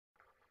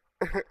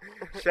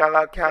Shout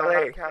out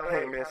Calais.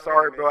 Hey man,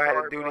 sorry bro, I had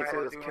to do this. It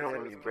was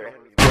killing me, bro.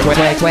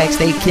 Swagg,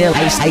 stay kill.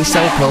 Ice so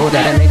cold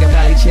that a nigga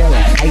probably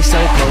chillin'. Ice so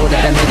cold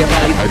that a nigga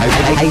probably.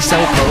 Ice so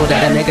cold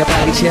that a nigga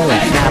probably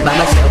chillin'. Nah, by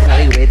myself,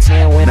 probably with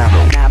 10 women.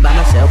 Nah, by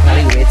myself,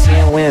 probably with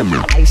 10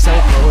 women. Ice so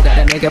cold that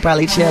a nigga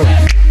probably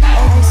chillin'.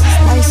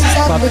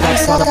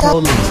 For the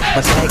police,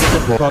 my swag is a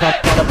for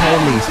the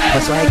police, my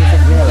swag is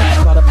a villain.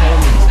 For the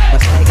police, my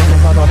swag is a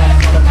for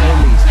the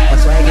police, my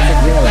swag is a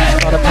villain.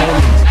 For the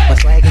police, my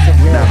swag is a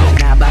villain.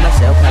 Nah, by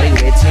myself, probably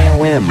with 10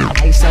 women.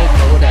 Ice so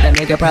cold that a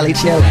nigga probably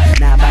chillin'.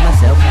 Nah, by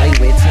myself,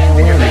 probably with 10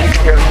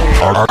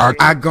 women.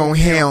 I go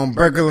ham,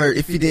 burglar.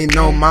 If you didn't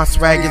know, my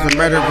swag is a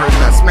murderer.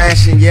 Not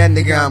smashing, yeah,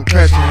 nigga, I'm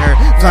crushing her.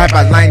 Fly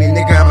by lightning,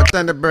 nigga, I'm a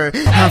thunderbird.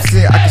 I'm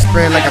sick, I can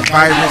spread like a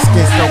virus.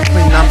 Skin so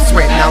clean, I'm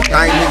sweating out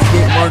diamonds.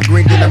 Get more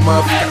green than a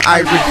motherfucking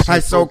Irish.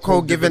 Ice so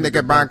cold, give a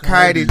nigga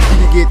bronchitis.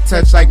 You get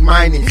touched like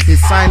mining.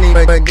 It's signing,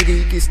 but nigga,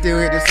 you can still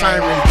hear the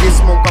siren. Get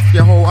smoke off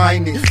your whole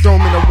highness. Throw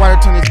him in the water,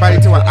 turn his body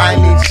to an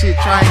island. Shit,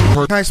 trying.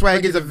 My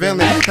swag is a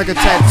villain, like a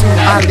tattoo.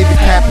 I leave it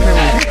cap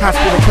peeling.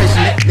 Hospital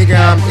patient, nigga,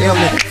 I'm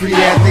illin'. Free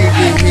ass nigga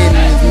get hit in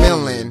his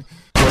millin'.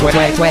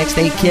 Swagg,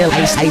 stay kill.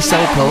 Ice so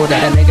cold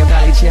that a nigga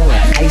probably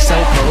chillin'. Ice so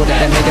cold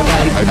that a nigga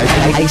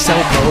probably. Ice so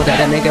cold that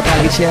a nigga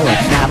probably chillin'.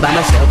 Nah, by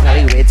myself,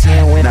 probably with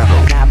 10 women.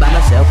 Nah, by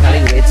myself,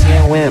 probably with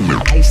 10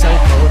 women. Ice so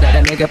cold that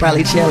a nigga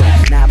probably chillin'.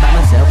 Nah, by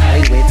myself,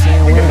 probably with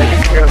 10 women.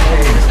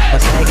 My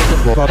swag is a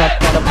for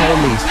the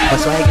police. My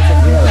swag is a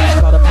villain.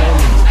 For the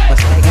police. My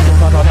swag is a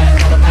for the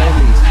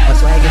police. My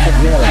swag is a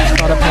villain.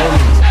 For the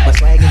police. My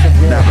swag is a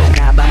villain.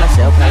 Nah, by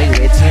myself, probably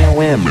with 10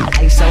 women.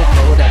 Ice so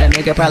cold that a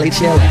nigga probably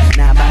chillin'.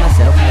 Nah, by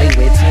myself, probably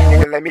with 10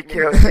 women. Let me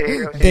kill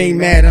shit. They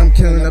mad, I'm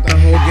killing up the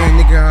whole gang,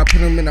 nigga. I put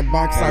him in a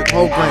box like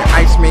whole grain.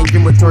 Iceman,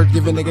 give him a torch,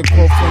 give a nigga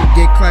cold flame.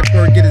 Get clapped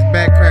or get his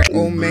back cracked,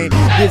 old man.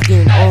 This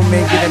getting old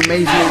man, get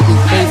amazement.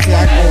 This basic,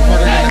 I go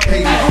harder than a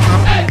pavement.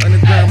 I'm putting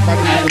underground,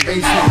 body in the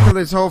basement. Kill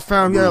his whole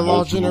fam, yeah,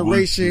 lost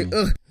generation.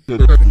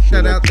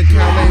 Shout out to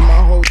Calais,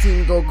 my whole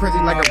team go crazy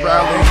like a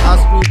rally. I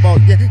screwball,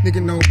 yeah,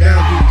 nigga, no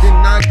boundaries. Did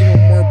not give him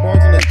more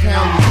balls in the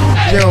county.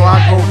 Jail, I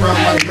go round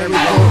like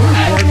merry-go.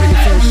 Boy, nigga,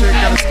 so shit,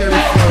 got a scary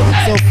flow.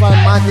 So fly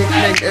my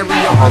nickname,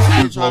 Ariel.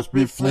 I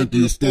spit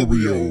flinty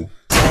stereo.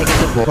 Swagg is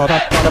a for the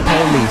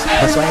police.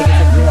 My swag is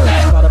a villain.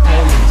 For the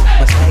police.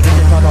 My swag is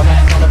a for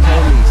the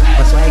police.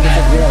 My swag is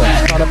a villain.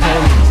 For the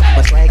police.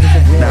 My swag is a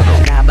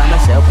villain. Nah, by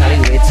myself, probably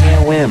with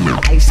 10 women.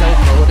 Ice so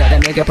cold that a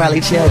nigga probably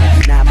chillin'.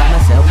 Nah, by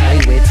myself, probably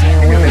with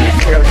 10 women.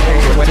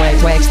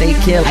 Swagg, stay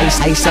kill.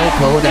 Ice so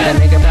cold that a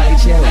nigga probably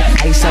chillin'.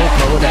 Ice so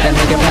cold that a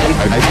nigga probably.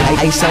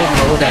 Ice so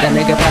cold that a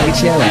nigga probably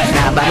chillin'.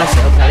 Nah, by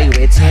myself, probably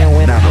with 10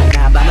 women.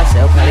 Nah, by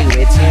myself, probably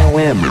with 10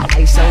 women.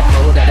 Ice so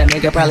cold that a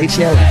nigga probably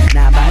chillin'.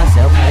 Nah, by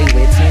myself, probably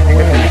with 10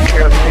 women.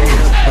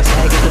 My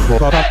swag is a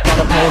for the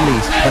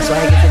police. My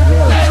swag is a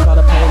villain. For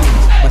the police.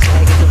 My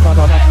swag is a for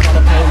the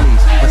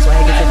police. My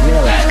swag is a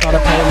villain. For the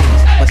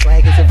police. My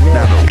swag is a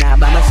villain. Nah,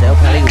 by myself,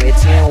 probably with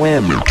 10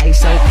 women.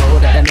 Ice so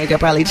cold that a nigga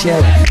probably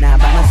chillin'. Nah,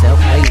 by myself,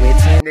 probably with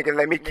 10. Nigga,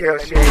 let me kill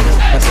shit.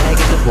 My swag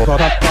is a for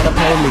the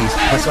police.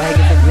 My swag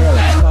is a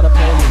villain. For the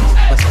police.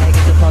 My swag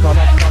is a for the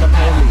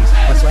police.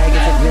 My swag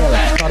is a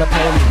villain. For the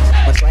police.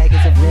 My swag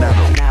is a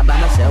villain. Nah, by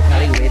myself,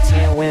 probably with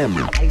 10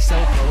 women. Ice so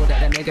cold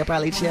that a nigga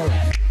probably chillin'.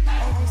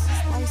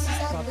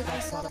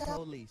 For the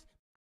police.